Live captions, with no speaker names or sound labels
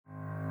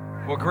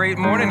Well, great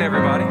morning,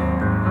 everybody.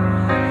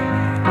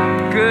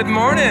 Good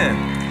morning.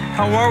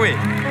 How are we?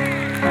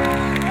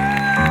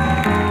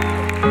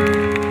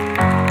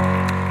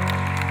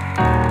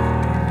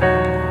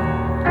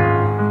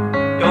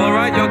 Y'all all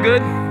right? Y'all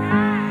good?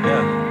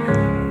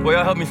 Yeah. Well,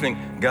 y'all help me sing.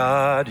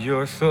 God,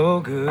 you're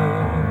so good.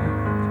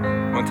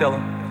 Want to tell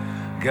him?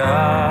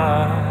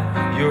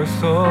 God, you're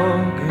so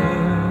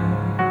good.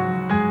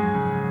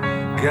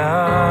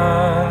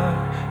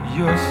 God,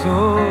 you're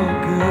so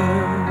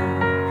good.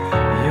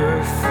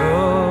 You're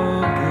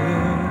so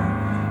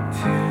good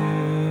to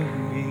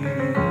me.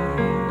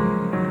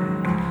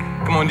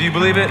 Come on, do you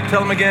believe it?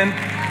 Tell him again.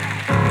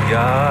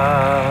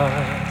 God,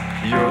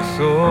 you're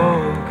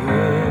so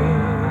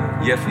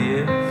good. Yes, he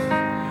is.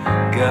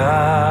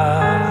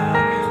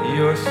 God,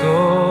 you're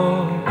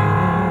so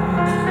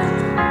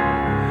good.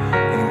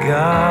 And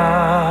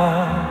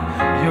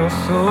God, you're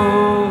so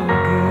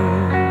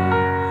good.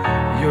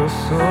 You're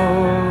so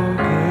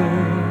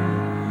good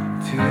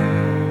to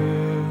me.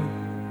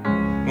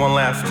 One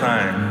last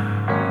time.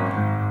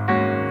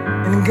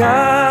 And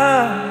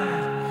God,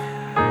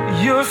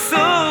 you're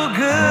so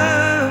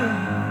good.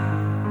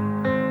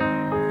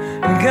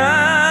 And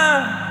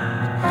God,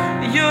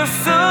 you're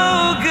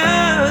so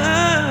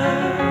good.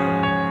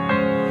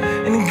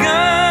 And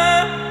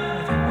God,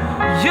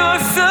 you're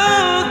so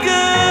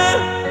good.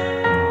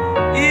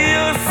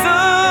 You're so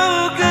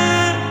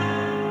good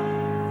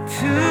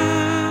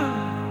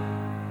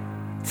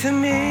to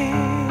me.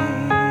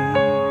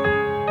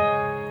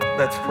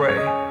 Let's pray.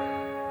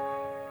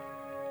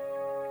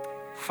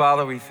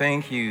 Father, we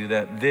thank you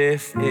that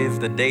this is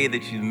the day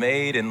that you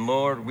made, and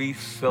Lord, we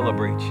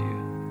celebrate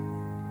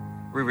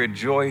you. We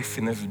rejoice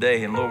in this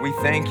day, and Lord, we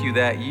thank you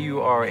that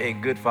you are a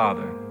good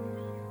Father.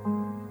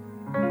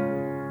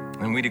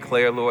 And we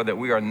declare, Lord, that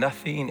we are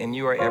nothing and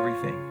you are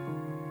everything.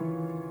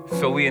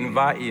 So we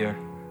invite your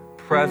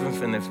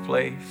presence in this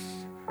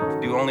place to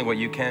do only what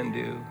you can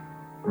do,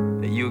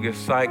 that you would give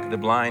sight to the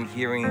blind,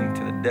 hearing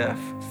to the deaf,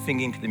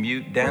 singing to the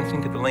mute,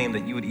 dancing to the lame,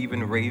 that you would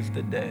even raise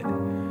the dead.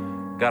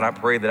 God, I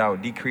pray that I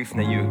would decrease and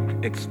that you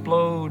would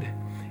explode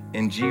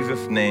in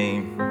Jesus'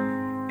 name.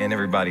 And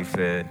everybody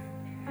said,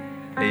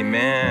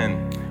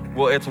 amen.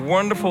 Well, it's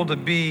wonderful to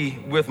be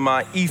with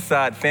my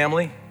Eastside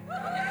family.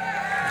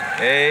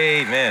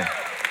 Amen.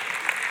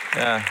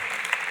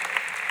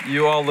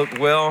 You all look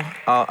well.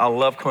 I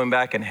love coming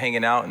back and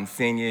hanging out and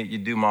seeing you. You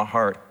do my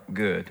heart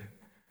good.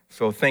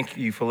 So thank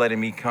you for letting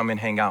me come and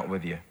hang out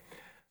with you.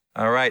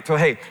 All right, so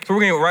we're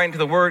gonna get right into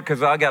the word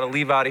because I gotta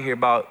leave out of here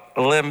about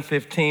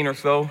 11:15 or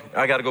so.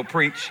 I gotta go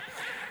preach.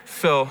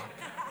 So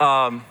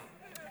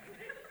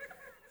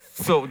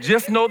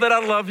just know that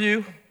I love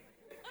you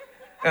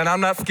and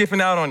I'm not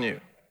skipping out on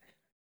you.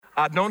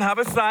 I don't have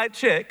a side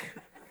chick.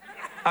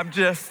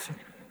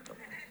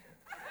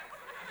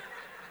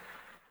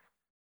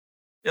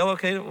 Y'all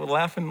okay? We're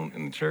laughing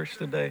in the church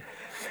today.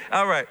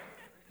 All right,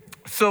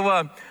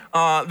 so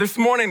this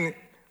morning,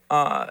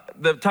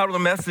 the title of the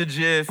message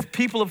is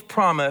People of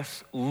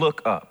Promise,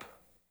 Look Up.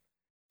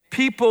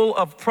 People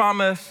of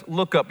promise,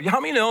 look up. How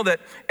many know that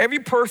every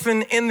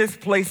person in this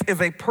place is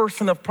a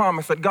person of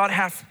promise, that God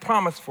has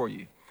promise for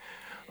you?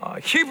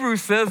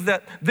 Hebrews says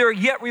that there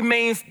yet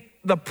remains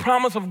the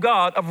promise of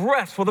God of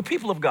rest for the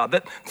people of God.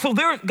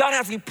 God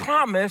has a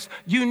promise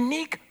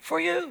unique for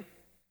you.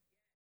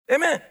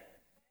 Amen.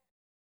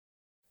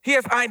 He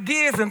has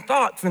ideas and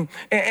thoughts and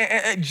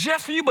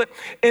just for you, but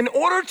in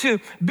order to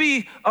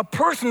be a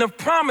person of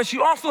promise,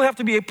 you also have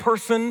to be a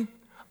person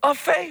of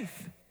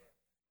faith.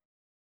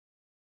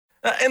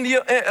 In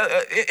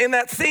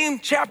that same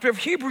chapter of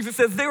Hebrews, it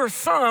says there are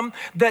some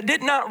that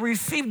did not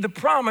receive the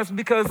promise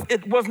because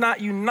it was not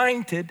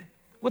united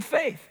with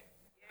faith.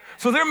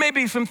 So there may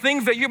be some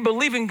things that you're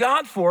believing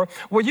God for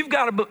where you've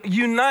got to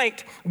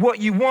unite what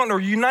you want or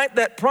unite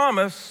that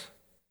promise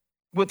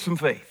with some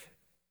faith.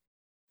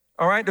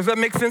 All right, does that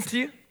make sense to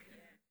you?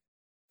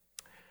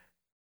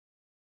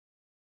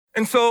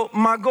 And so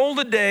my goal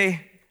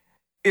today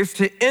is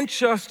to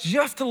inch us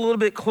just a little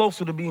bit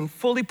closer to being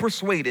fully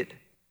persuaded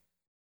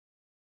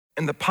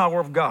in the power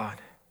of God,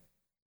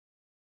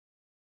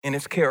 in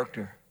his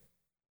character,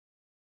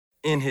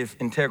 in his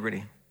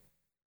integrity.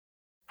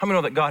 How many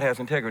know that God has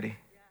integrity?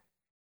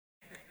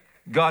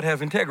 God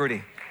has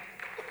integrity.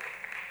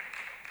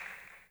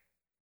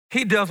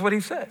 He does what he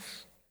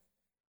says.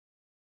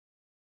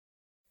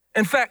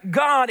 In fact,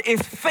 God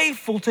is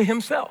faithful to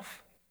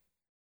himself.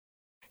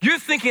 You're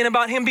thinking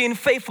about him being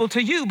faithful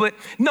to you, but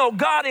no,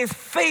 God is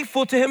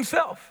faithful to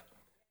himself.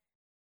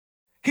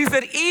 He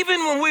said, even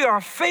when we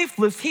are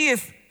faithless, he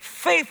is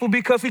faithful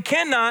because he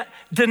cannot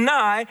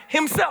deny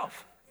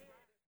himself.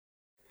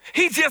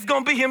 He's just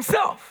gonna be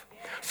himself.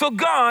 So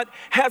God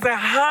has a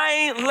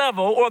high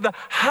level or the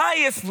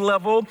highest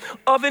level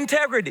of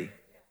integrity.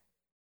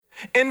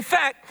 In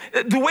fact,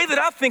 the way that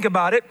I think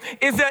about it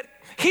is that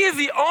he is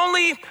the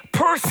only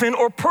person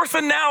or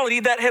personality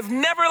that has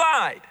never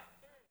lied,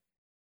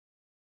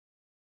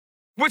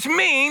 which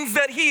means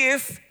that he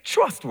is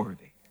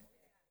trustworthy.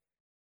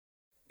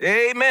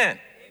 Amen.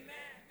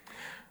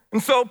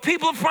 And so,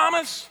 people of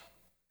promise,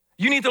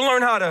 You need to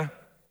learn how to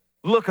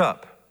look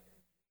up.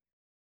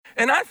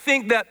 And I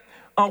think that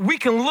we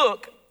can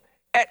look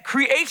at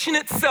creation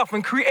itself,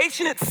 and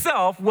creation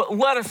itself will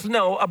let us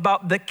know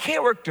about the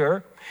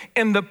character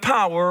and the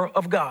power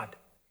of God.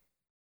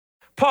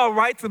 Paul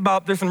writes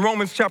about this in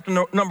Romans chapter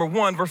number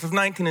 1, verses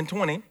 19 and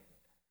 20.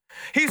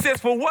 He says,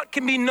 for what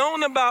can be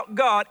known about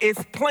God is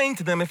plain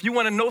to them. If you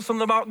want to know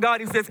something about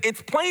God, he says,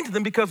 it's plain to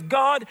them because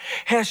God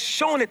has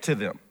shown it to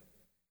them.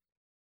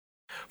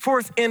 For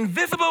his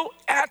invisible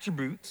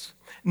attributes,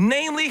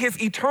 namely his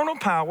eternal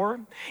power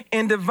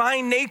and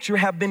divine nature,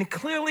 have been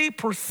clearly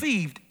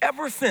perceived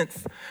ever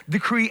since the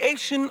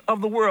creation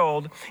of the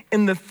world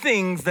in the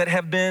things that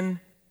have been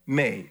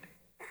made.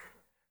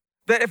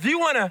 That if you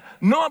want to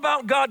know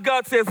about God,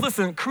 God says,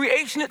 listen,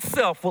 creation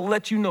itself will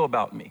let you know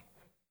about me.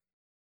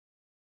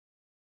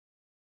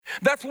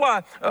 That's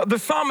why the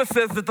psalmist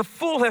says that the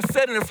fool has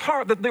said in his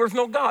heart that there is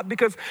no God,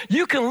 because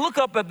you can look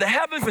up at the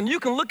heavens and you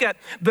can look at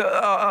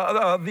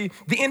the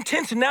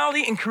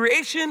intentionality in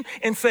creation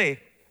and say,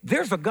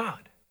 there's a God.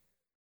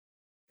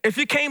 If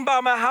you came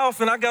by my house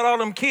and I got all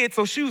them kids,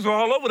 so shoes are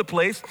all over the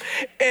place,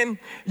 and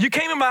you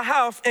came in my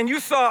house and you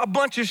saw a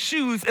bunch of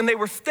shoes and they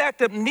were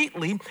stacked up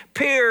neatly,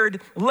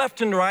 paired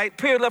left and right,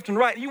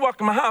 you walked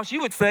in my house,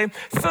 you would say,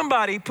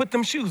 somebody put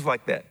them shoes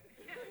like that.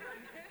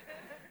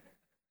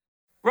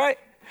 Right?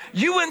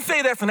 You wouldn't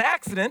say that's an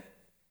accident.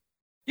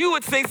 You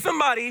would say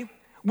somebody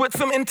with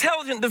some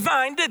intelligent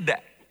design did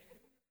that.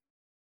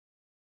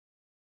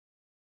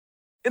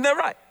 Isn't that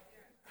right?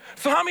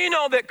 So how many of you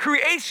know that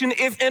creation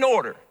is in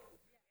order?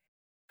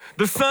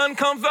 The sun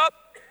comes up,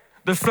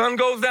 the sun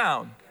goes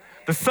down.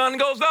 The sun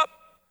goes up,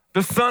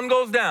 the sun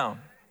goes down.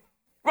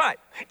 Right.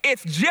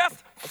 It's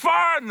just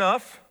far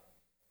enough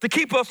to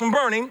keep us from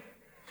burning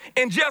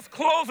and just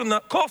close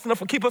enough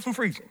to keep us from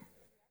freezing.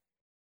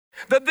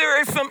 That there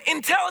is some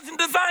intelligent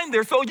design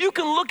there. So you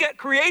can look at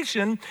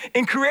creation,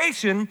 and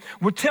creation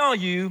will tell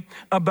you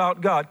about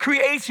God.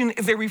 Creation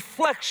is a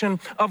reflection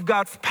of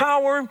God's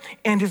power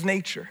and his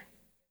nature.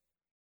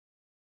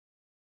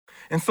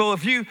 And so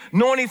if you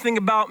know anything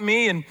about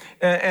me, and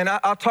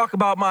I'll talk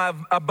about my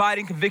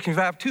abiding convictions.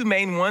 I have two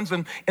main ones,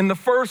 and the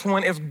first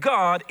one is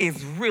God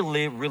is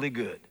really, really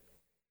good.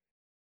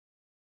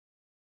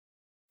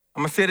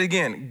 I'm gonna say it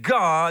again.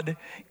 God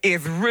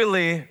is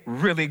really,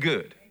 really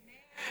good.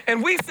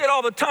 And we say it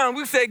all the time.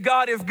 We say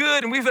God is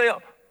good, and we say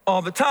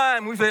all the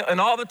time. We say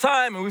and all the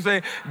time, and we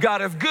say God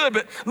is good.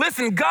 But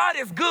listen, God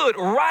is good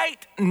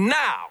right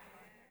now.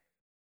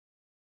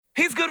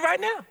 He's good right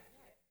now.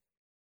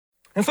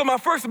 And so my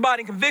first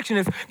abiding conviction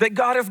is that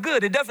God is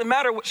good. It doesn't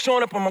matter what's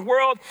showing up in my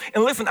world.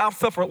 And listen, I've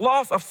suffered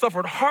loss, I've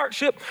suffered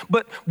hardship,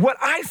 but what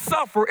I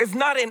suffer is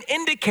not an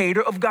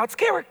indicator of God's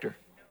character.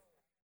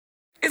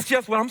 It's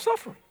just what I'm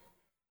suffering.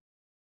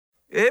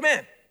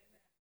 Amen.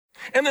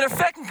 And then a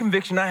second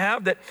conviction I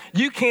have that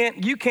you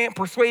can't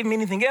persuade me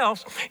anything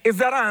else is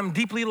that I am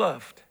deeply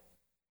loved.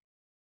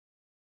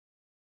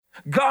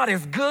 God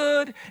is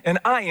good, and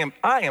I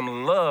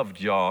am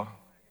loved, y'all.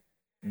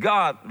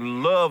 God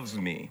loves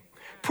me.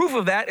 Proof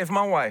of that is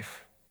my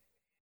wife.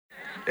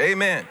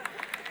 Amen.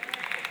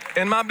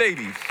 And my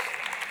babies.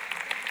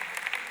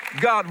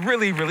 God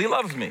really, really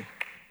loves me.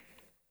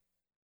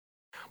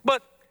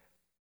 But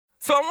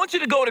so I want you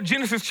to go to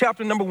Genesis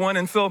chapter number 1.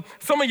 And so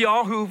some of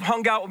y'all who've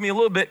hung out with me a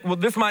little bit, well,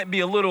 this might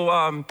be a little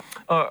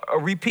a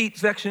repeat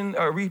session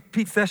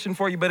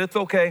for you, but it's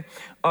okay.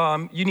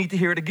 You need to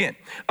hear it again.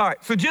 All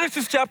right, so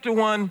Genesis chapter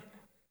 1,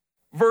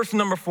 verse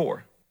number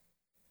 4.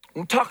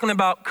 We're talking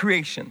about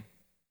creation.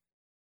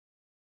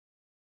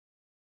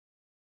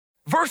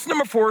 Verse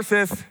number 4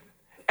 says,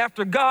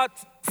 after God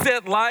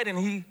said light and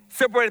he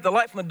separated the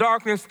light from the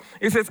darkness,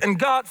 it says, and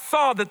God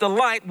saw that the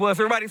light was,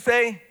 everybody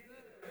say,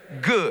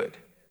 good.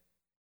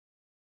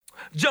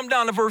 Jump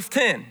down to verse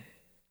 10.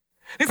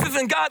 It says,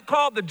 and God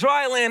called the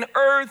dry land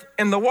earth,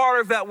 and the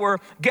waters that were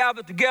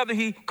gathered together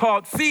he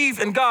called seas,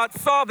 and God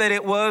saw that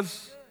it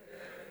was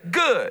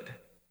good.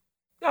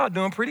 Y'all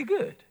doing pretty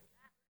good.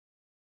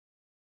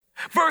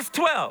 Verse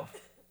 12.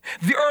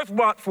 The earth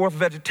brought forth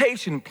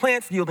vegetation,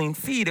 plants yielding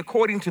seed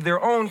according to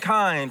their own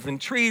kinds,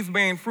 and trees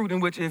bearing fruit in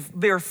which is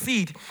their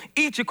seed,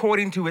 each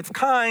according to its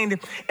kind.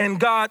 And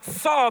God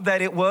saw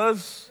that it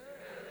was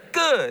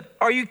good.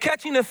 Are you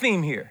catching the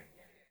theme here?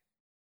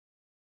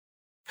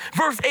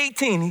 Verse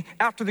 18,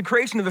 after the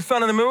creation of the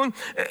sun and the moon,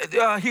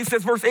 he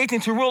says, verse 18,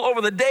 to rule over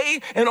the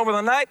day and over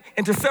the night,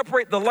 and to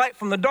separate the light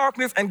from the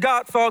darkness. And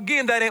God saw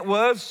again that it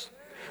was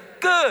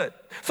good.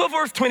 So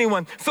verse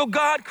 21, so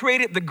God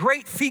created the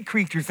great sea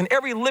creatures and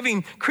every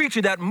living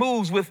creature that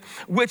moves, with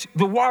which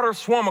the waters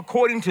swarm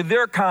according to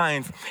their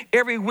kinds,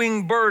 every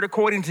winged bird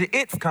according to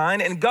its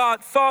kind. And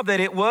God saw that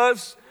it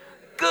was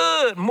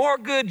good. More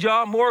good,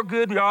 y'all. More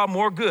good, y'all.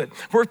 More good.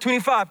 Verse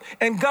 25,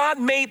 and God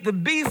made the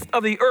beasts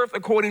of the earth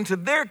according to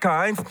their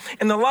kinds,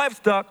 and the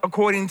livestock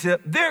according to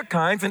their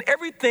kinds, and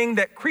everything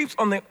that creeps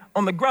on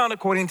the ground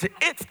according to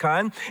its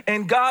kind.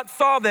 And God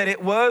saw that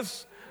it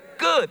was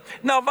good.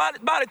 Now, by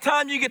the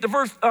time you get to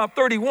verse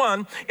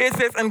 31, it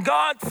says, and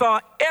God saw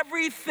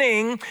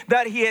everything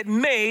that he had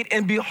made,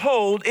 and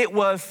behold, it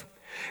was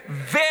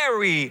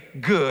Very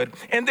good.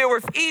 And there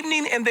was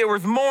evening and there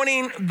was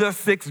morning the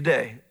sixth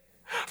day.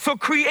 So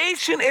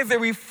creation is a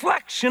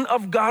reflection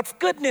of God's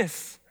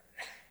goodness.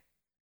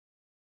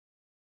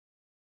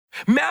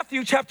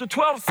 Matthew chapter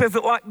 12 says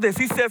it like this.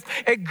 He says,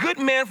 a good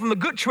man from the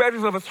good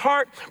treasures of his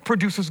heart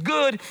produces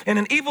good, and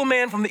an evil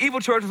man from the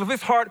evil treasures of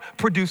his heart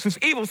produces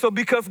evil. So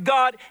because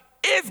God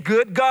is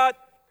good, God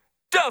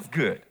does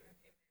good.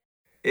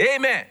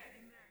 Amen.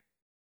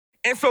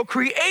 And so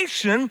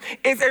creation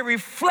is a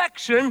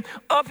reflection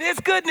of his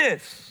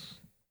goodness.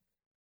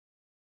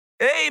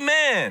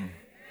 Amen.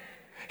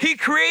 He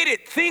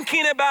created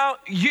thinking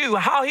about you,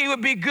 how he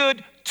would be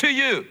good to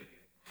you.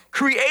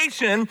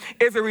 Creation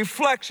is a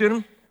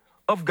reflection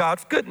of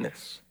God's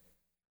goodness.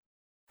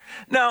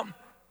 Now,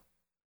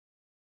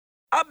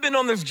 I've been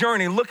on this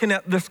journey looking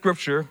at this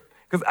scripture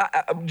because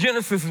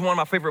Genesis is one of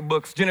my favorite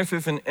books.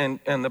 Genesis and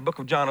the book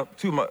of John are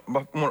two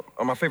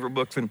of my favorite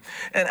books. And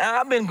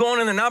I've been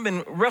going in and I've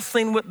been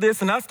wrestling with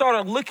this. And I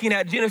started looking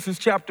at Genesis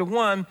chapter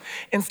 1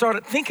 and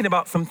started thinking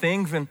about some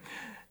things. And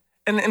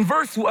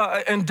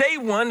in day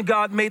 1,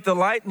 God made the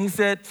light and he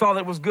saw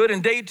that it was good.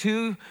 In day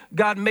 2,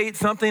 God made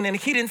something and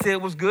he didn't say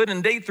it was good.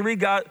 In day 3,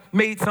 God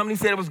made something, he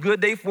said it was good.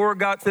 Day 4,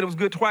 God said it was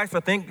good twice, I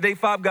think. Day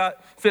 5, God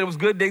said it was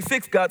good. Day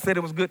 6, God said it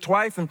was good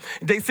twice. And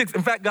day 6,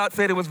 in fact, God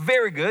said it was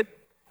very good,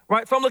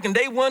 right? So I'm looking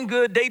day 1,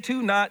 good. Day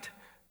 2, not.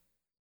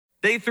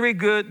 Day 3,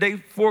 good. Day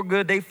 4,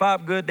 good. Day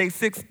 5, good. Day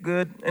 6,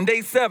 good. And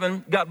day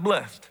 7, got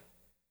blessed,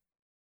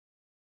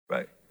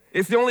 right?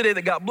 It's the only day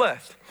that got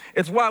blessed.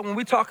 It's why when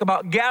we talk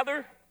about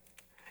gather,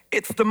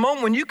 it's the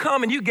moment when you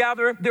come and you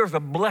gather, there's a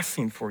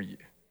blessing for you.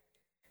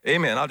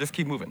 Amen. I'll just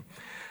keep moving.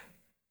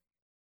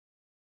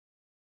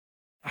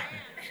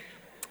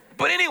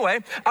 But anyway,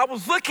 I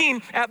was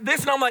looking at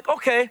this and I'm like,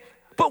 okay,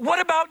 but what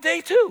about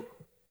day 2?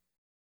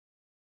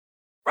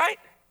 Right?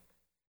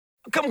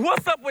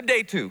 What's up with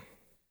day 2?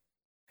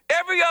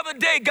 Every other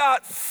day,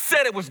 God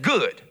said it was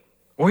good.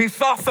 Or he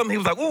saw something, he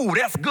was like, ooh,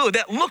 that's good.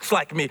 That looks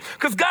like me.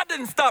 Because God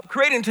didn't stop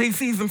creating until he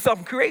sees himself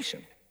in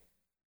creation.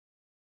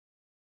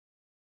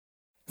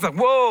 It's like,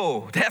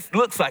 whoa, that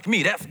looks like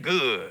me. That's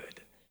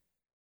good.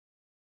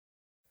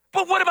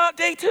 But what about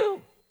day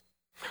 2?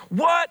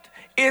 What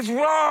is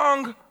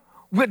wrong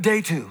with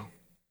day 2?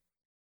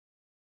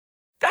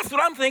 That's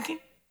what I'm thinking.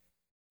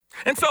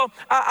 And so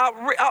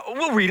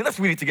we'll read it. Let's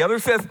read it together.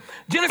 It says,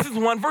 Genesis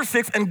 1, verse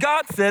 6, and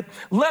God said,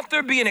 let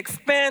there be an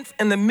expanse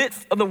in the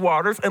midst of the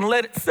waters, and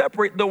let it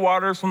separate the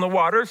waters from the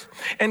waters.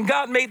 And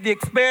God made the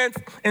expanse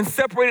and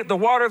separated the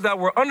waters that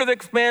were under the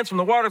expanse from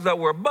the waters that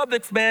were above the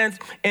expanse,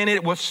 and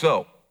it was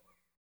so.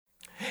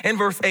 In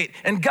verse 8,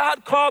 and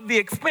God called the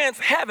expanse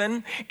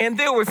heaven, and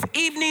there was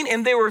evening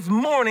and there was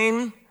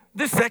morning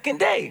the second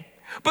day.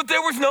 But that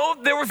was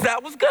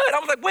good. I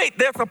was like, wait,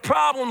 there's a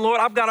problem,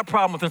 Lord. I've got a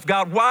problem with this.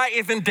 God, why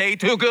isn't day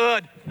 2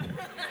 good?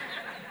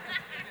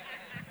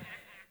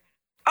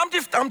 I'm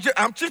just trying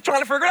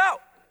to figure it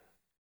out.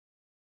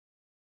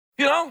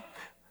 You know?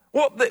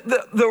 Well,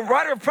 the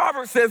writer of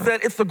Proverbs says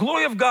that it's the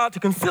glory of God to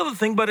conceal the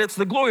thing, but it's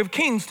the glory of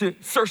kings to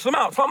search them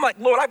out. So I'm like,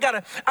 Lord, I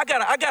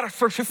gotta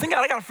search this thing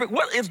out. I gotta figure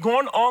what is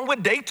going on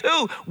with day 2.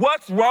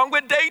 What's wrong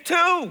with day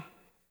 2?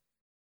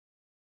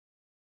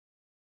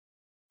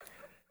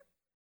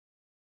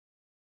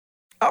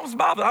 I was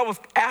bothered. I was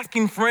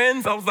asking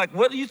friends. I was like,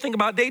 what do you think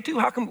about day 2?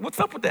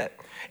 What's up with that?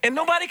 And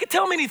nobody could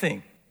tell me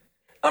anything.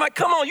 I'm like,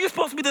 come on, you're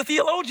supposed to be the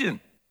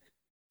theologian.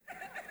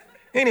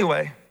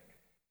 Anyway.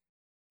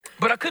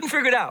 But I couldn't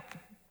figure it out.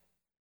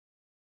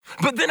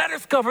 But then I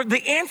discovered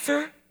the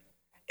answer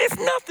is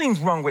nothing's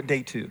wrong with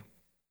day 2.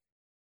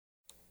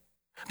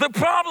 The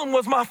problem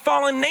was my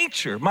fallen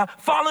nature, my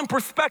fallen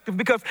perspective,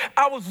 because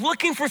I was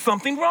looking for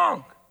something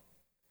wrong.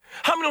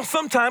 How many know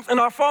sometimes in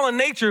our fallen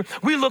nature,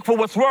 we look for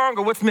what's wrong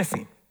or what's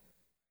missing?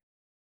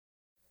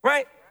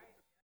 Right?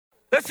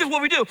 That's just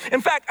what we do. In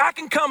fact, I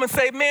can come and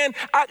say, man,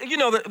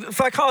 the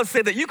psychologists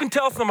say that you can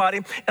tell somebody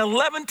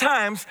 11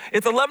 times,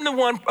 it's 11 to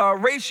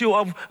 1 ratio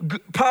of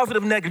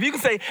positive, negative. You can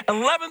say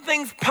 11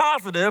 things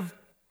positive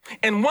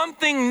and 1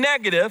 thing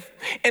negative,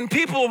 and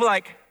people will be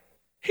like,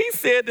 he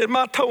said that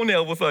my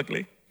toenail was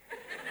ugly.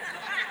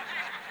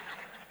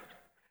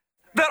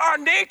 That our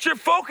nature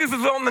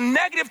focuses on the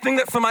negative thing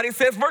that somebody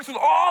says versus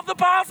all the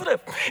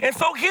positive. And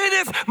so here it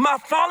is, my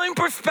fallen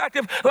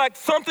perspective, like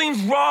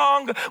something's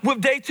wrong with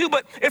day 2,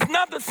 but it's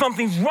not that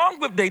something's wrong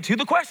with day 2.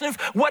 The question is,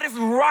 what is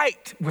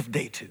right with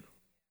day 2?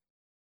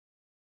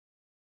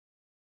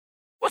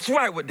 What's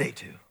right with day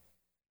 2?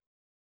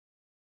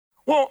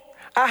 Well,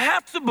 I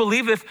have to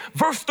believe if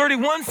verse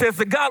 31 says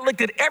that God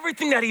looked at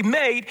everything that he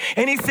made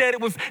and he said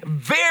it was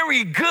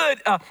very good.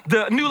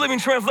 The New Living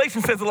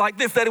Translation says it like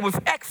this, that it was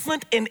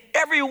excellent in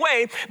every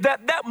way,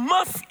 that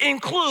must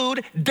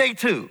include day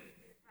 2.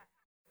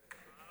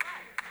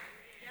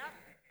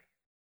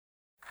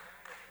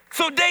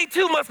 So day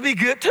 2 must be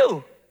good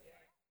too.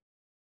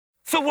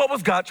 So what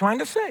was God trying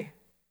to say?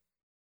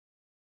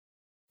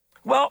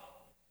 Well,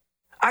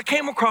 I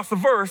came across a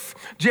verse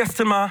just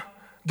in my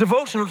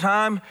devotional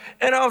time,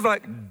 and I was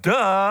like,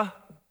 duh.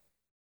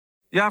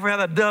 You ever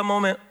had a duh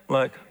moment?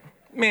 Like,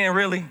 man,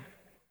 really?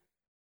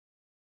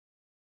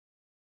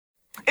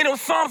 And it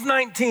was Psalms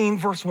 19,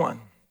 verse 1.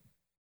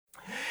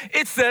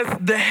 It says,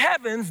 the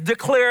heavens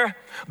declare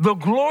the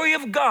glory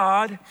of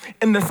God,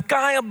 and the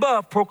sky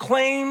above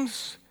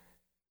proclaims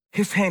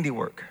his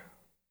handiwork.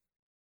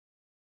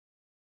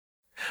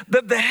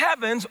 That the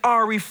heavens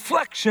are a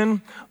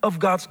reflection of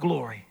God's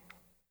glory.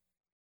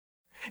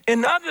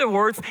 In other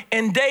words,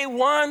 in day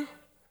 1,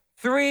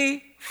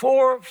 3,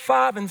 4,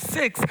 5, and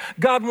 6,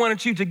 God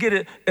wanted you to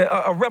get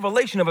a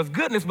revelation of his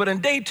goodness, but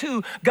in day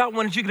 2, God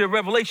wanted you to get a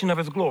revelation of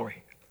his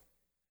glory.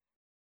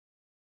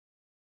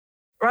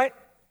 Right?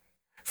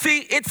 See,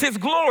 it's his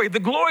glory.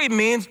 The glory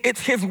means it's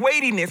his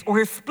weightiness or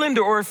his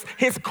splendor or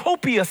his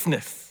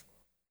copiousness.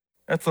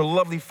 That's a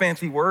lovely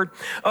fancy word.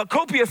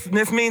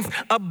 Copiousness means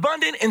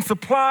abundant in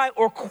supply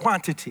or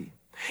quantity.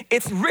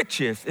 It's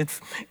riches.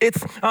 It's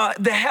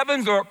the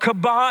heavens, or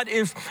kabod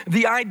is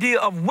the idea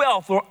of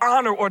wealth or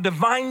honor or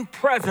divine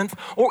presence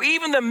or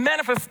even the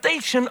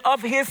manifestation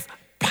of his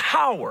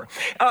power.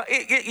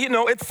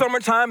 It's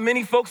summertime.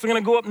 Many folks are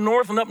going to go up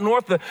north, and up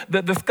north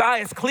the sky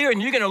is clear, and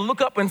you're going to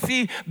look up and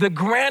see the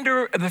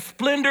grandeur, the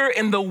splendor,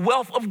 and the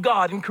wealth of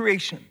God in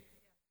creation.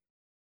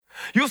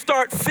 You'll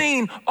start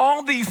seeing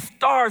all these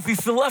stars,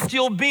 these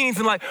celestial beings,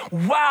 and like,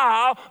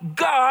 wow,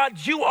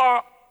 God, you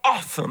are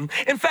awesome.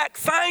 In fact,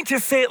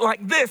 scientists say it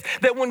like this,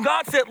 that when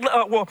God said,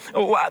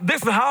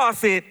 this is how I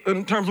say it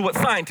in terms of what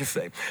scientists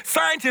say.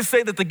 Scientists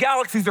say that the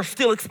galaxies are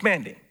still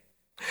expanding.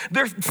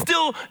 They're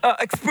still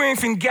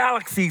experiencing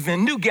galaxies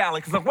and new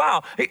galaxies. Like,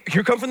 wow,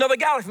 here comes another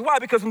galaxy. Why?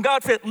 Because when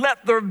God said,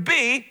 let there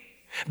be,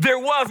 there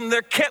was, and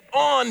there kept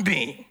on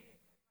being.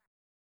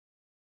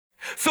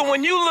 So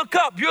when you look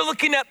up, you're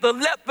looking at the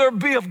let there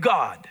be of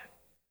God.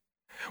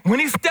 When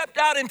he stepped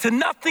out into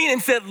nothing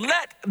and said,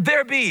 let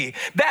there be,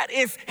 that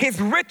is his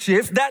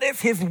riches, that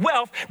is his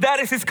wealth, that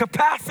is his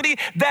capacity,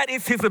 that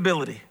is his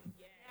ability.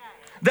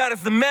 That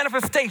is the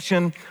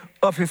manifestation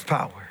of his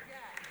power.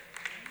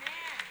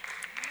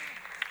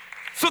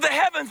 So the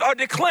heavens are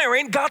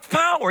declaring God's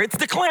power. It's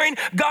declaring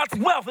God's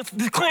wealth. It's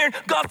declaring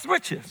God's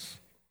riches.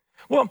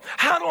 Well,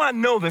 how do I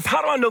know this?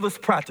 How do I know this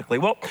practically?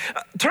 Well,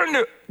 turn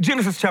to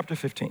Genesis chapter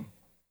 15.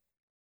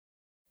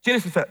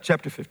 Genesis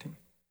chapter 15.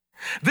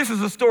 This is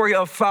the story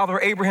of Father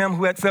Abraham,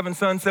 who had 7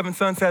 sons. 7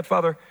 sons had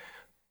father.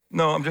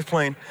 No, I'm just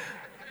playing.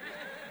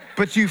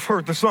 But you've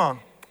heard the song.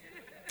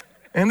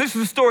 And this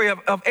is the story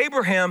of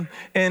Abraham.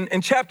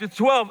 In chapter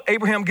 12,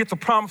 Abraham gets a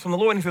promise from the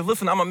Lord, and he says,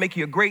 listen, I'm gonna make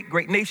you a great,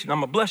 great nation. I'm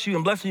gonna bless you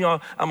and bless you. I'm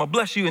gonna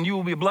bless you, and you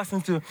will be a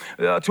blessing to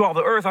all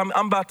the earth. I'm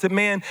about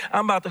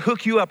to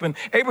hook you up. And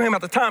Abraham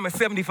at the time is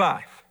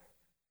 75.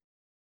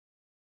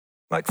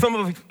 Like some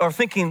of us are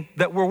thinking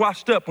that we're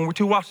washed up and we're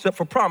too washed up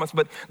for promise,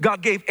 but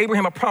God gave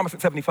Abraham a promise at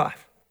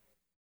 75.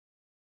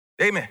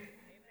 Amen.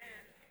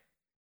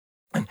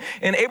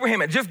 And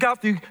Abraham had just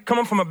got through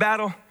coming from a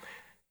battle,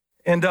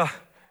 and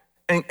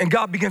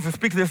God begins to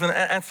speak to this,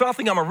 and so I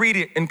think I'm gonna read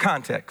it in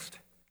context.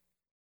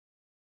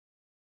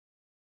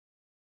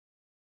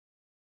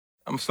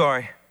 I'm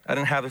sorry, I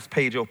didn't have this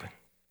page open.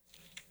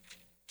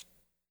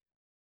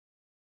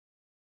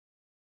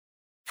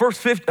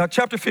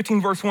 Chapter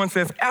 15, verse 1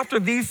 says, after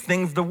these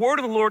things, the word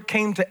of the Lord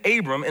came to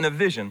Abram in a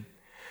vision.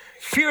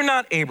 Fear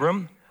not,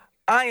 Abram,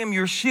 I am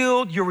your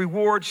shield, your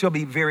reward shall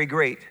be very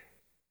great.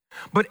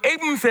 But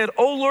Abram said,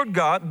 O Lord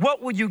God,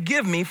 what will you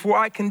give me, for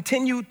I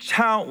continue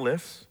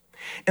childless,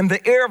 and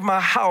the heir of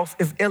my house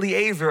is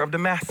Eliezer of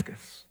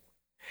Damascus.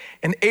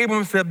 And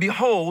Abram said,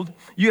 behold,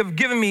 you have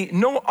given me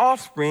no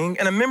offspring,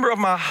 and a member of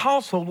my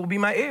household will be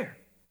my heir.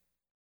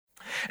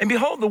 And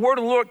behold, the word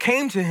of the Lord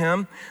came to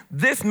him,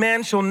 this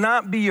man shall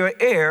not be your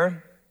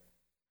heir,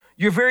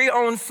 your very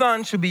own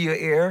son shall be your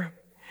heir.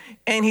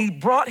 And he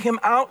brought him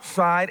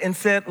outside and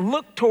said,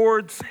 look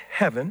towards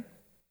heaven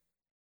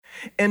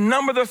and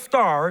number the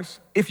stars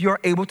if you're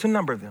able to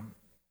number them.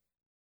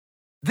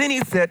 Then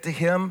he said to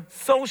him,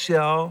 so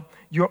shall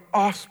your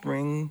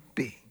offspring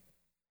be.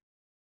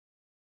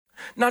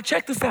 Now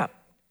check this out.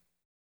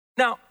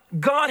 Now,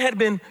 God had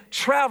been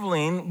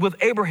traveling with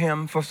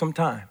Abraham for some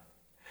time.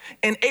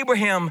 And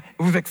Abraham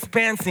was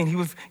expanding. He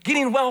was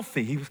getting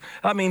wealthy.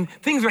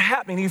 Things are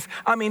happening.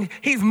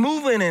 He's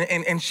moving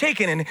and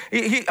shaking, and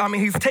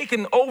he's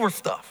taking over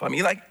stuff.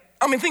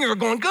 Things are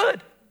going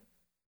good.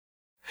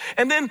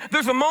 And then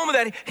there's a moment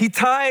that he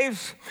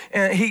tithes,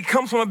 and he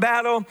comes from a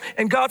battle,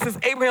 and God says,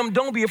 Abraham,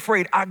 don't be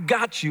afraid. I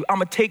got you. I'm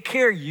going to take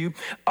care of you.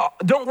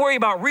 Don't worry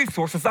about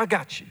resources. I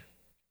got you.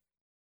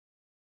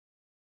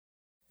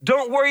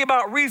 Don't worry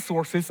about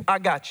resources. I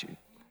got you.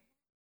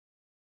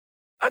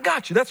 I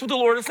got you. That's what the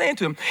Lord is saying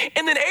to him.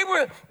 And then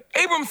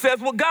Abram says,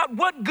 well, God,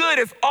 what good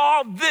is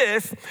all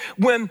this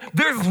when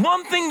there's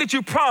one thing that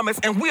you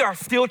promised and we are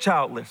still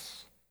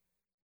childless?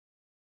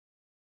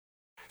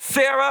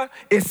 Sarah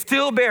is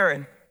still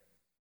barren.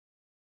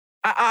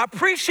 I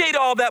appreciate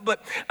all that,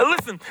 but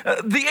listen,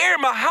 the heir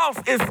of my house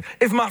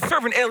is my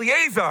servant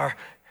Eliezer.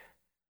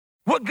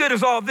 What good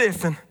is all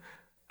this? And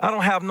I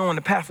don't have no one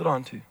to pass it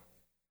on to.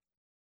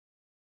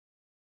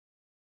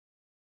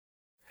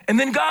 And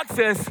then God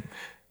says,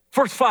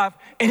 verse 5,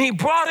 and he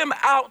brought him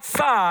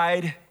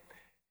outside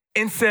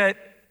and said,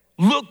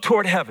 look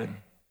toward heaven.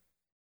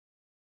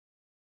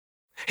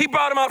 He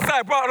brought him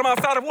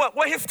outside of what?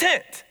 Well, his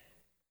tent.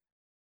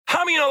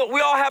 How many know that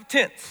we all have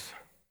tents?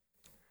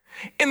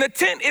 And the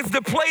tent is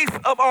the place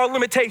of our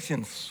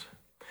limitations.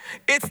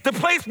 It's the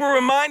place we're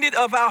reminded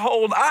of how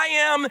old I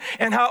am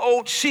and how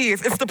old she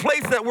is. It's the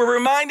place that we're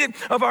reminded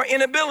of our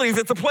inabilities.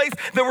 It's a place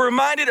that we're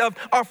reminded of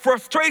our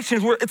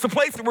frustrations. It's a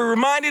place that we're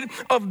reminded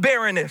of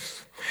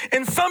barrenness.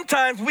 And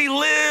sometimes we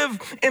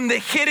live in the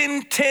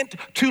hidden tent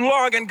too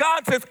long. And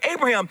God says,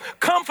 Abraham,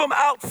 come from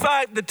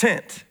outside the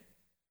tent.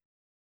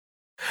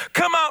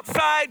 Come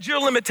outside your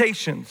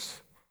limitations.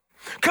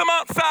 Come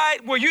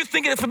outside where you're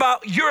thinking it's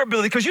about your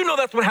ability, because you know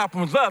that's what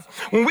happens with us.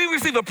 When we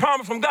receive a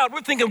promise from God,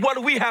 we're thinking, what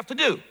do we have to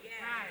do?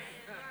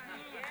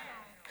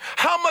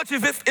 How much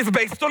is this is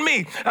based on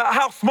me?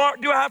 How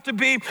smart do I have to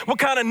be? What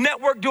kind of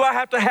network do I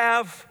have to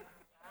have?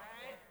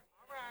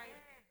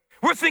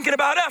 We're thinking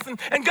about us.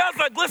 And God's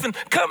like, listen,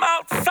 come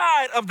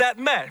outside of that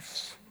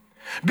mess.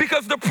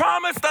 Because the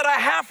promise that I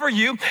have for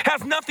you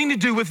has nothing to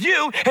do with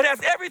you. It has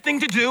everything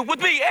to do with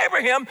me.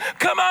 Abraham,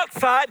 come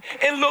outside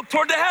and look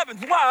toward the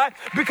heavens. Why?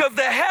 Because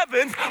the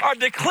heavens are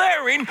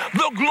declaring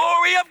the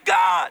glory of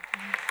God.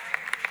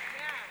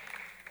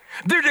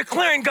 They're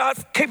declaring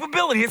God's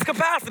capability, his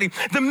capacity,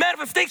 the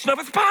manifestation of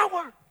his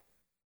power.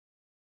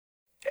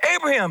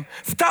 Abraham,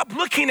 stop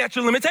looking at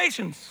your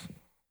limitations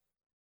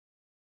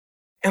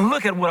and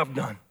look at what I've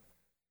done.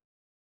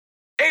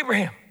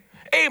 Abraham,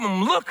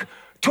 look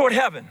toward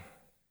heaven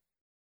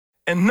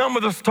and number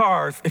the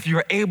stars if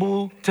you're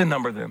able to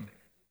number them.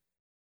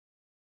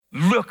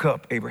 Look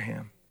up,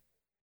 Abraham.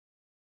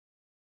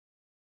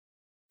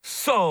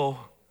 So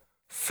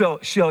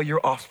shall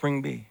your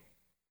offspring be.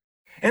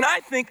 And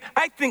I think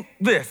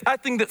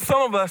that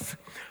some of us,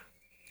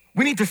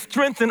 we need to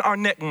strengthen our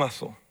neck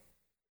muscle.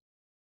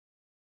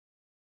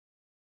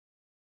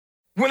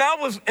 When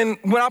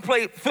I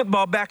played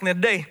football back in the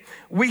day,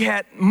 we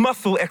had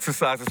muscle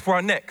exercises for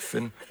our necks,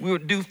 and we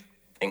would do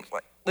things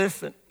like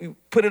this, and we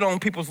put it on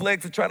people's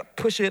legs to try to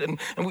push it, and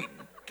we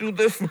do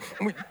this, and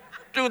we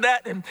do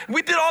that, and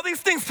we did all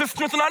these things to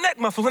strengthen our neck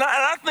muscles. And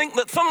I think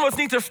that some of us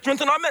need to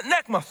strengthen our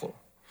neck muscle.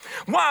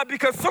 Why?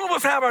 Because some of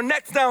us have our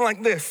necks down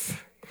like this.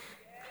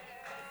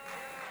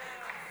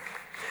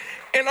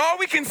 And all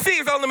we can see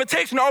is our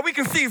limitation. All we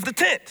can see is the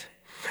tent.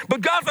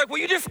 But God's like,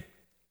 well, you just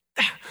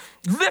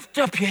lift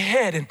up your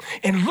head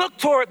and look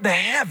toward the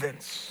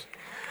heavens.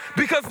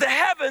 Because the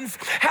heavens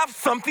have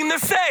something to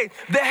say.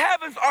 The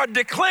heavens are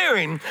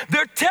declaring.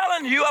 They're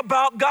telling you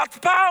about God's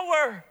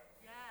power.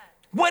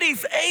 What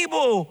he's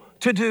able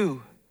to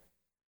do.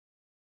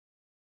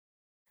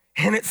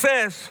 And it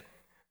says,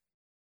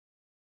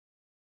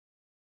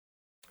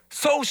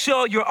 so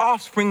shall your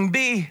offspring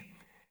be.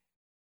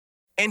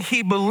 And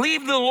he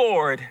believed the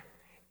Lord,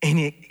 and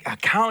he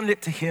accounted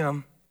it to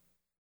him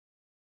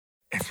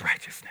as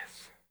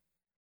righteousness.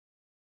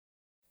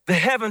 The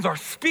heavens are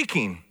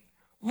speaking.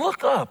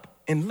 Look up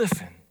and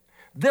listen.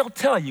 They'll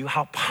tell you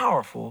how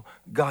powerful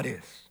God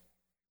is.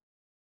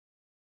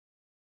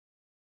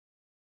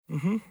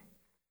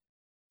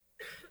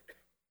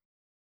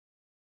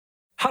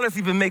 How does it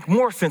even make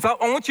more sense? I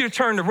want you to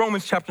turn to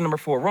Romans chapter number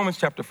 4. Romans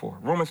chapter 4.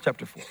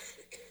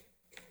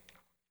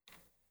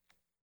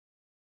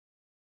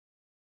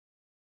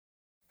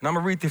 And I'm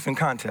going to read this in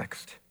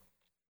context.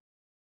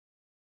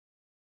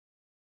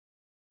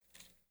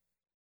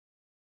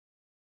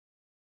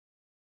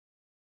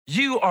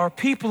 You are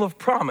people of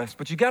promise,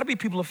 but you got to be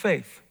people of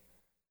faith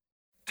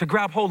to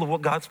grab hold of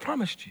what God's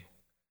promised you.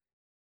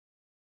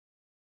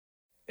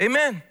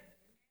 Amen.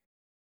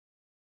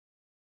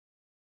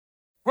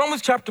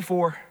 Romans chapter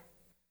 4.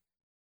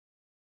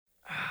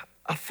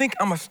 I think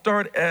I'm going to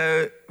start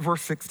at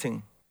verse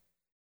 16.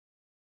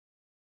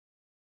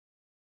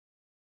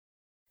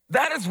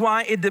 That is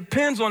why it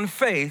depends on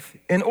faith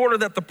in order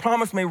that the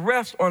promise may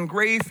rest on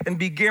grace and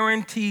be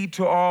guaranteed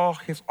to all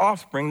his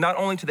offspring, not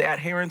only to the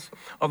adherents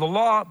of the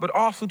law, but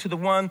also to the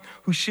one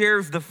who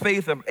shares the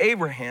faith of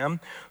Abraham,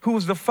 who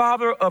is the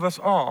father of us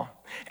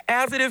all.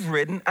 As it is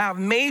written, I have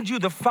made you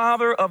the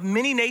father of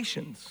many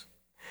nations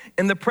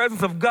in the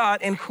presence of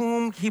God in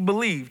whom he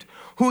believed,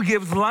 who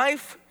gives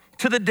life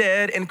to the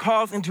dead and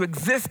calls into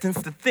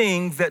existence the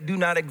things that do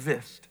not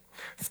exist.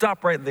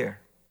 Stop right there.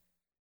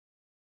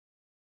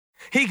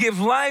 He gives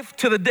life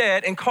to the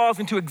dead and calls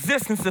into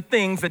existence the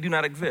things that do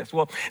not exist.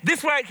 Well,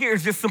 this right here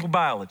is just simple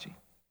biology.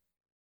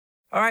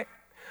 All right?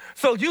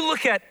 So you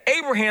look at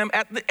Abraham,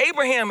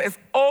 Abraham is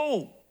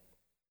old.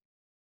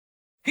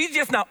 He's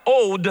just not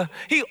old,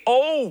 he's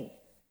old.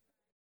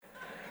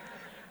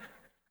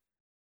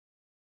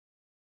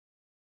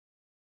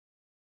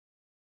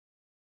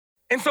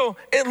 And so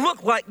it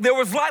looked like there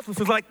was life.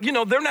 It's like,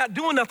 they're not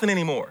doing nothing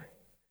anymore.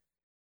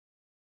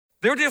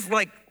 They're just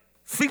like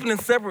sleeping in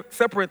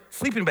separate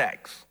sleeping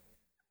bags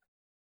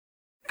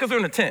because they're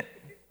in a tent.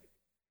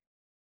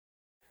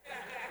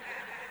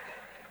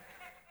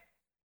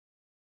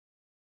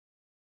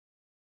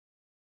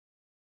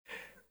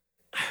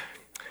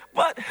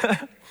 But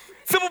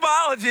simple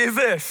biology is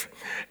this,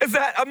 is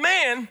that a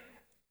man,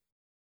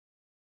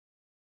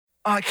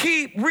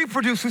 he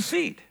reproduces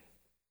seed.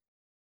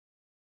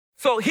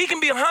 So he can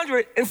be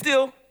 100 and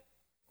still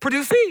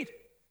produce seed.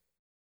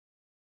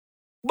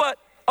 But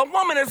a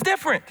woman is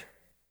different.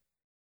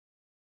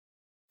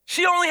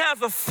 She only has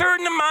a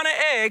certain amount of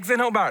eggs in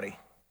her body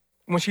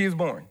when she is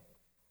born.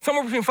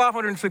 Somewhere between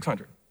 500 and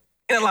 600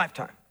 in a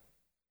lifetime.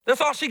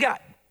 That's all she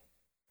got.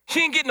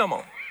 She ain't get no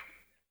more.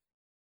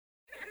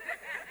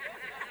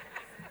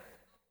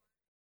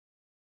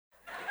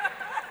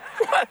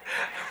 What?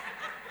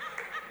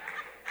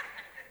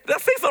 Did I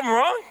say something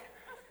wrong?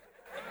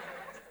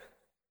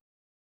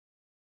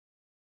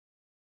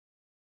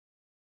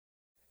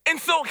 And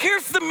so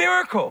here's the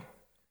miracle,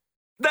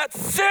 that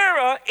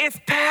Sarah is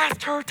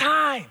past her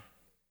time.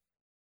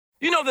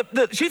 You know,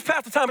 she's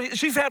past the time.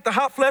 She's had the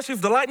hot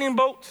flashes, the lightning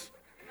bolts.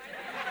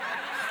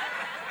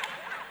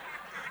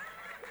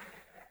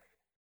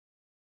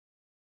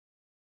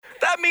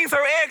 That means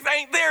her eggs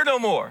ain't there no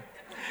more.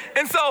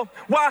 And so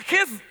while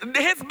his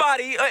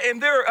body and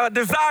their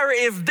desire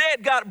is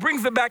dead, God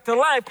brings it back to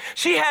life.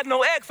 She had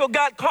no egg, so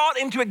God called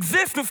into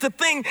existence the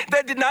thing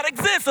that did not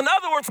exist. In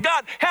other words,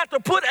 God had to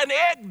put an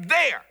egg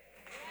there.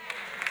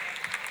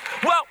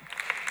 Well,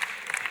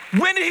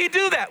 when did he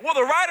do that? Well,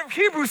 the writer of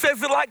Hebrews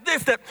says it like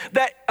this,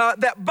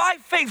 that by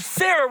faith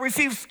Sarah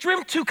received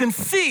strength to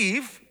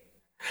conceive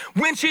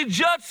when she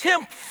judged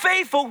him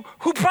faithful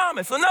who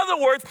promised. In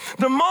other words,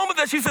 the moment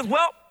that she says,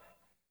 well,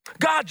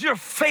 God, you're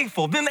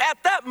faithful, then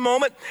at that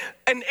moment,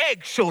 an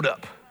egg showed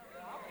up.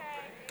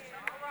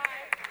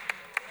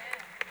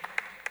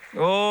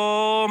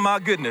 Oh, my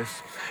goodness.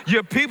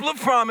 You're people of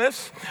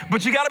promise,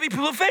 but you got to be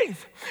people of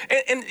faith.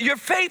 And your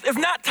faith is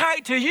not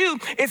tied to you.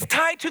 It's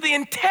tied to the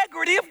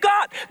integrity of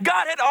God.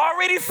 God had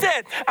already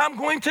said, I'm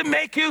going to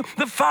make you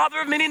the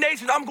father of many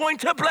nations. I'm going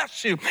to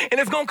bless you. And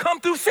it's going to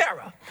come through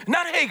Sarah,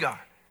 not Hagar.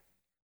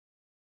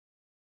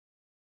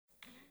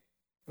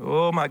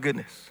 Oh, my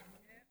goodness.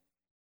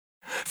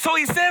 So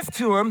he says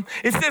to him,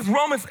 it says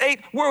Romans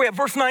 8, where are we at?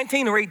 Verse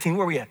 19 or 18,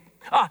 where are we at?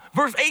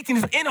 Verse 18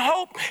 is, in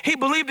hope, he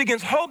believed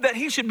against hope that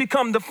he should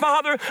become the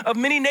father of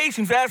many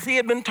nations, as he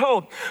had been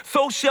told.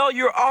 So shall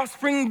your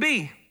offspring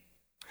be.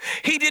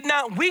 He did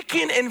not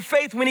weaken in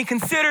faith when he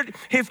considered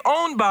his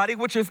own body,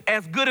 which is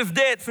as good as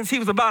dead, since he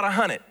was about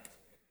 100.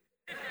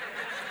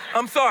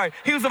 I'm sorry,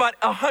 he was about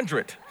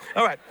 100.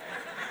 All right.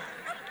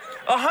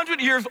 100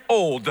 years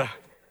old.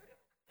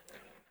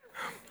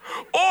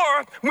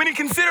 Or when he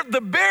considered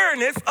the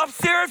barrenness of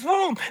Sarah's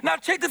womb. Now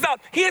check this out.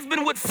 He has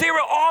been with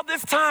Sarah all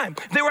this time.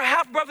 They were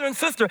half brother and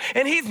sister,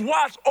 and he's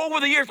watched over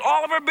the years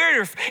all of her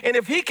barriers. And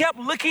if he kept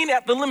looking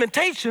at the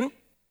limitation,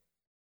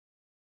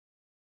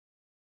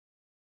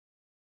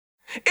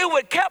 it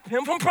would kept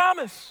him from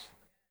promise.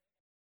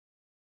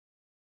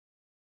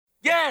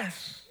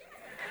 Yes.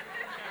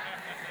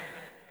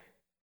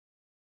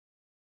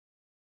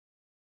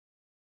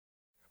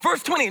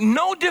 Verse 20,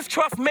 no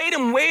distrust made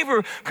him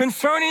waver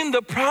concerning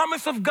the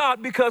promise of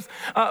God because,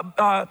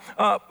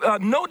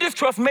 no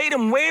distrust made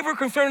him waver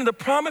concerning the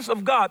promise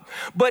of God,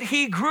 but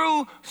he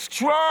grew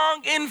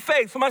strong in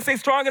faith. Somebody say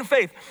strong in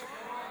faith.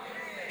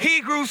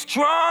 He grew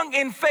strong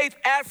in faith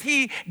as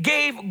he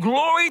gave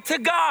glory to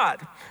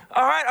God.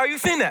 All right, are you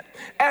seeing that?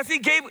 As he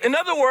gave, in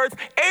other words,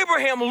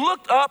 Abraham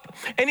looked up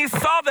and he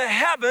saw the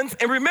heavens,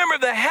 and remember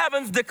the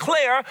heavens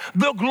declare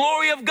the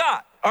glory of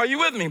God. Are you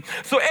with me?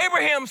 So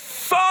Abraham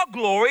saw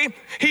glory,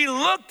 he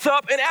looked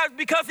up, and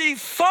because he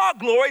saw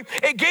glory,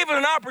 it gave him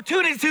an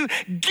opportunity to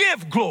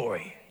give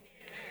glory.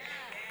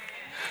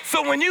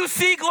 So when you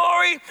see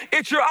glory,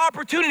 it's your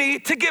opportunity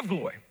to give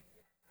glory.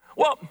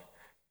 Well,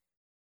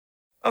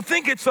 I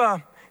think it's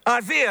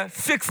Isaiah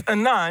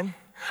 6:9.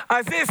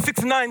 Isaiah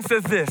 6:9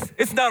 says this.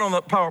 It's not on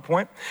the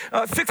PowerPoint.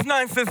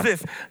 6:9 says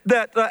this,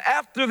 that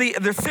after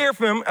the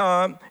seraphim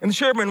and the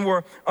cherubim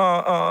were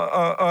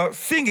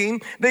singing,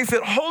 they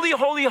said, holy,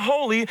 holy,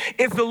 holy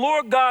is the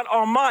Lord God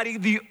Almighty.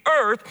 The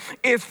earth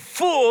is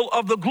full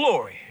of the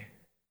glory.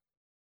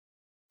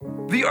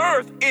 The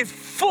earth is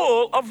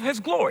full of his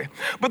glory.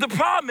 But the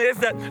problem is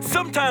that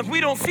sometimes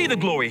we don't see the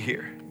glory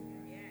here.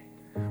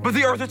 But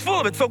the earth is full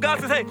of it. So God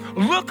says, hey,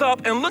 look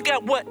up and look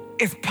at what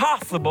is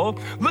possible.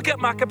 Look at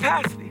my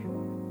capacity.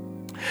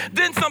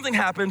 Then something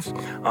happens.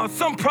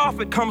 Some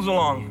prophet comes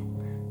along.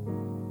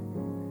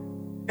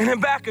 In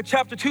Habakkuk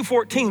chapter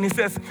 2:14, he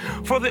says,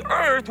 for the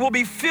earth will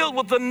be filled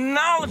with the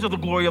knowledge of the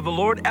glory of the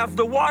Lord as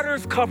the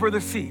waters cover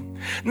the sea.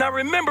 Now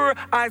remember,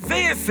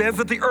 Isaiah says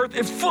that the earth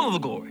is full of the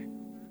glory.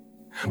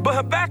 But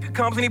Habakkuk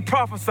comes and he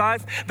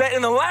prophesies that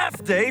in the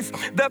last days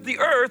that the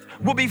earth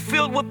will be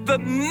filled with the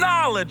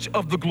knowledge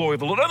of the glory of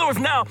the Lord. In other words,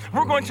 now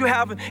we're going to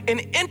have an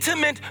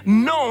intimate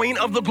knowing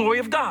of the glory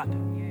of God.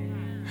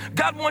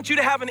 God wants you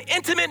to have an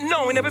intimate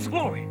knowing of his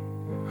glory,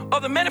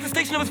 of the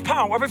manifestation of his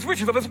power, of his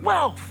riches, of his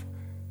wealth.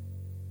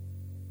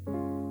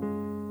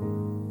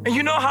 And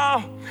you know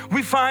how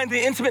we find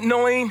the intimate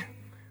knowing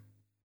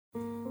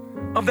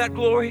of that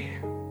glory?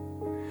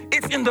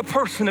 It's in the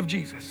person of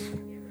Jesus.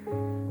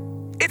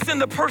 It's in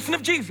the person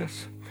of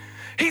Jesus.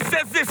 He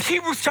says this,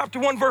 Hebrews chapter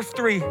 1, verse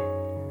 3.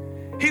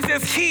 He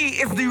says, he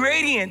is the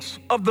radiance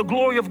of the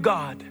glory of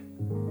God.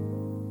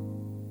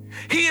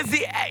 He is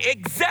the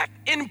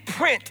exact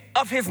imprint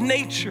of his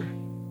nature.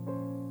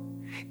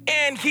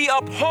 And he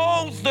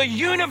upholds the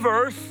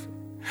universe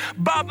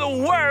by the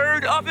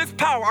word of his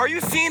power. Are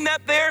you seeing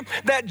that there?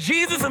 That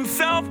Jesus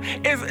himself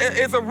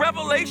is a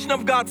revelation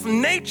of God's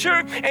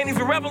nature, and he's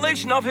a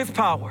revelation of his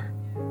power.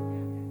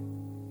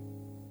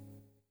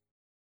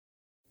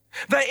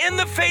 That in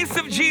the face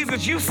of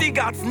Jesus, you see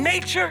God's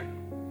nature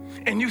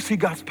and you see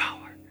God's power.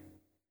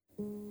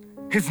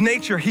 His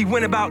nature, he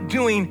went about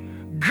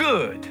doing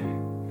good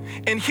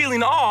and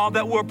healing all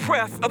that were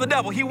oppressed of the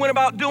devil. He went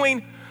about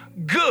doing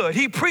good.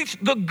 He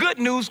preached the good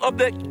news of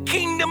the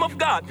kingdom of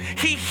God.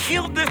 He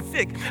healed the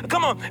sick.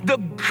 Come on, the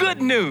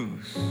good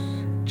news.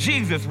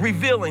 Jesus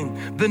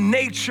revealing the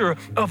nature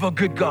of a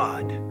good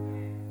God.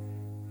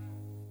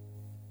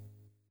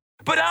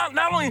 But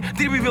not only did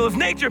he reveal his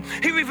nature,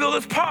 he revealed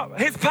his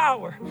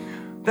power.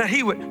 That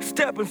he would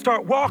step and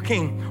start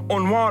walking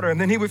on water,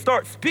 and then he would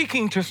start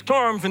speaking to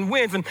storms and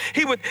winds, and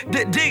he would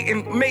dig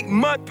and make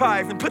mud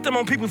pies and put them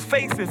on people's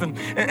faces,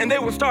 and they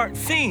would start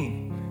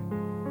seeing.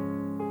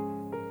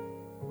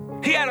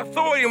 He had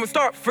authority and would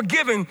start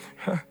forgiving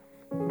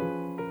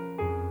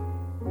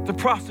the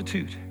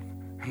prostitute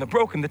and the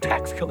broken, the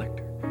tax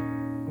collector.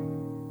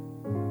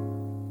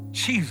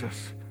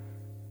 Jesus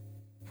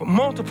would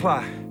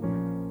multiply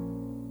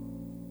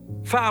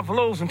 5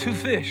 loaves and 2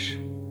 fish.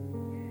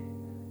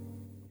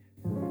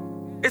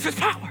 It's his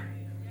power.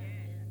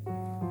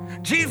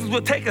 Jesus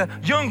would take a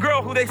young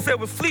girl who they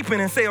said was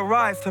sleeping and say,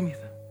 "Arise,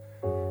 Talitha."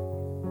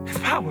 His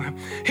power.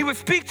 He would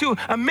speak to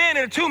a man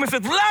in a tomb and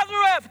said,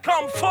 "Lazarus,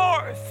 come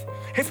forth."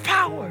 His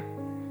power.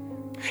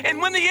 And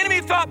when the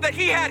enemy thought that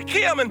he had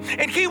killed him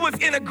and he was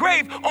in a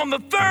grave, on the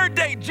 3rd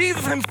day,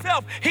 Jesus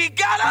himself, he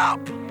got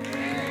up.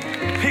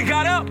 He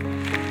got up.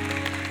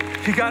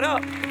 He got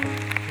up.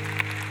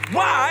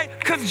 Why?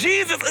 Because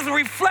Jesus is a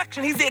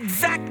reflection. He's the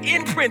exact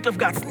imprint of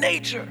God's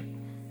nature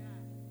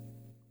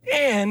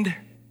and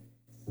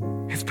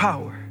his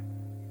power.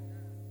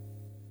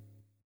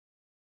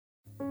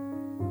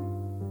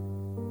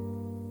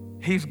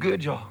 He's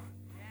good, y'all.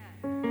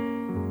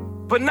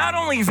 But not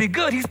only is he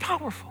good, he's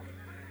powerful.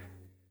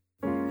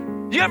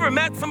 You ever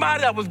met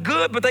somebody that was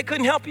good, but they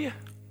couldn't help you?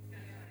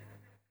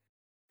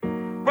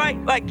 Right?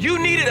 Like you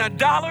needed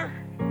 $1,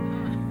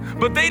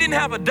 but they didn't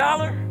have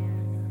 $1.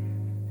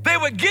 They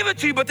would give it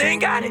to you, but they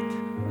ain't got it.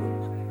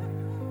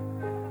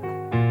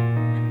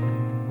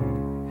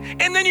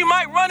 And then you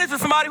might run into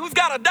somebody who's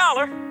got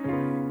 $1,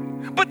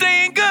 but they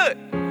ain't good.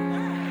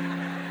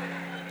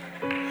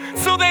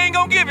 So they ain't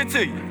gonna give it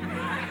to you.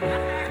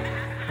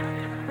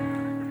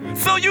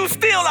 So you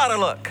still out of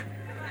luck.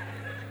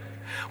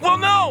 Well,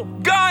 no,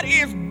 God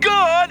is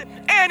good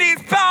and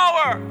he's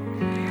power.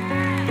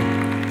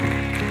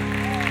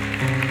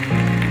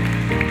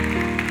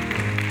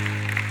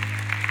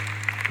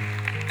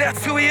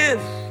 That's who he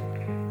is.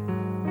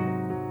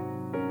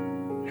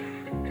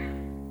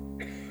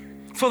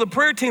 So the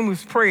prayer team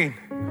was praying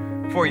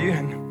for you,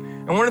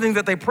 and one of the things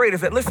that they prayed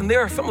is that, listen,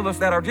 there are some of us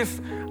that are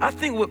just, I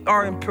think,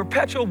 are in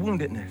perpetual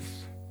woundedness.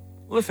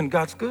 Listen,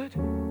 God's good,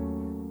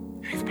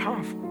 he's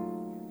powerful.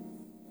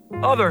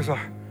 Others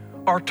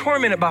are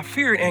tormented by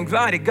fear and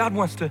anxiety. God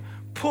wants to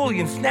pull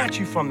you and snatch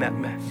you from that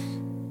mess.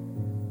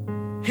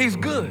 He's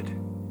good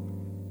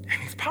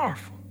and he's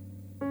powerful.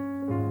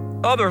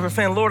 Others are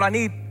saying, Lord, I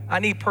need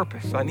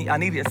purpose. I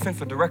need a sense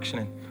of direction.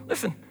 And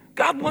listen,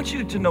 God wants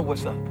you to know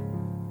what's up.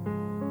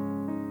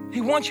 He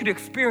wants you to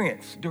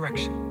experience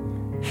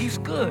direction. He's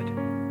good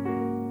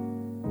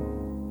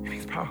and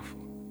he's powerful.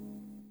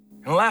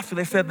 And lastly,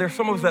 they said there's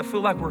some of us that feel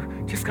like we're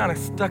just kind of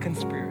stuck in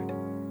spirit.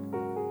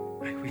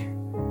 Like we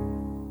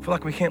feel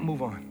like we can't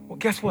move on. Well,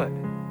 guess what?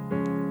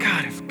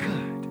 God is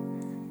good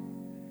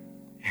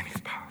and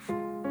he's powerful.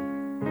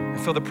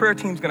 And so the prayer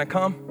team's gonna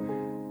come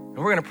and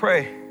we're gonna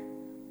pray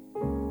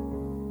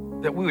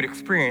that we would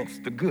experience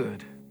the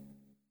good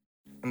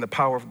and the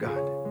power of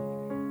God.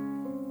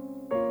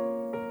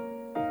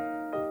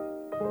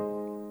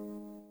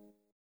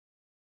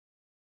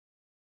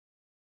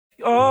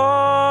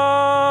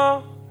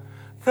 All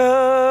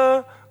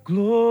the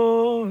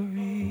glory,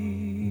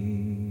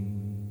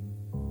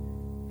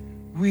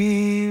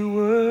 we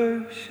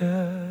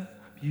worship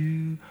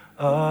you,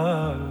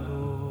 our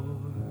Lord.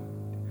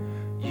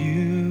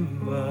 You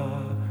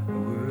are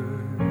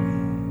worthy.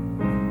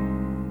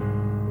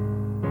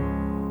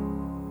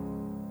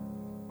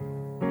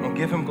 Well,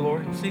 give him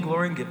glory. See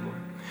glory and give glory.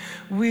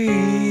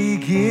 We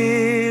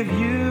give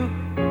you.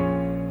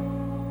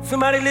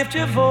 Somebody lift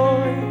your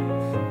voice.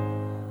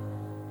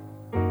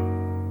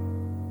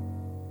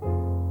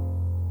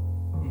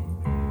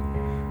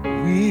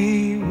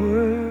 We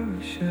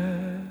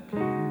worship you.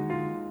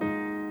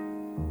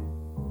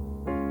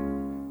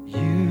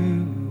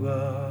 You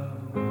are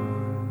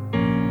worthy.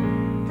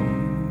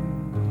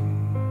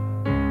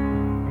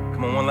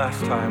 Come on, one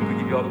last time. We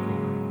give you all the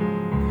glory.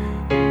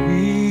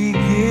 We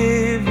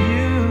give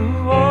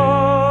you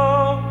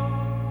all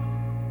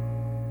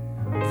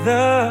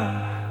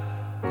the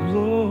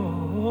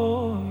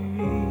glory.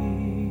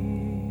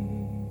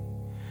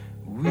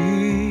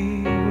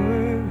 We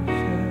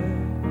worship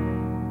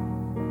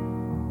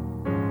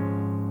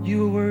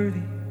You are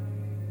worthy.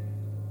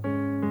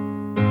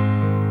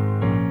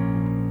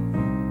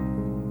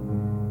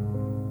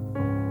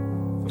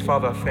 So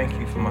Father, I thank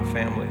you for my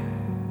family,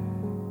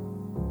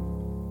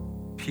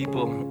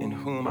 people in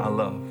whom I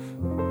love.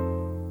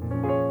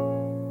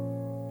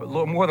 But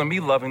Lord, more than me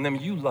loving them,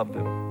 you love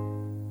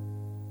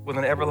them with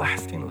an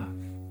everlasting love.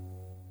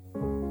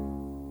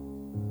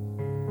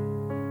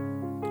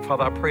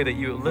 Father, I pray that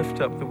you would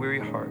lift up the weary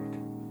heart.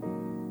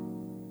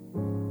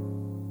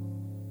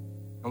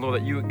 And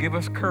Lord, that you would give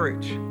us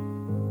courage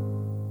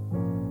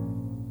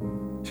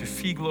to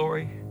see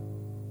glory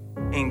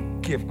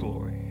and give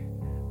glory,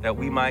 that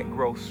we might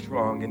grow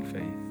strong in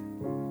faith.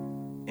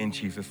 In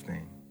Jesus'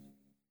 name.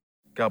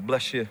 God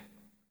bless you.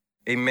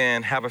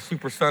 Amen. Have a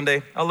super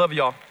Sunday. I love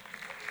y'all.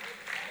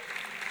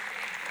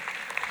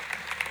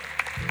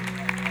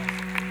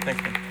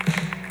 Thanks, man.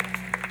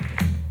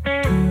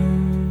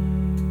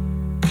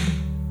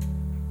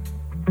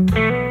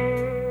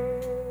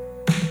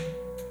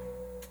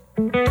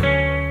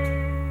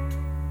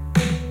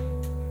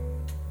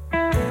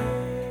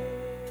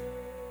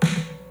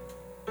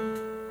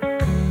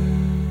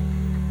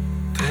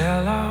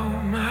 Tell all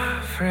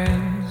my friends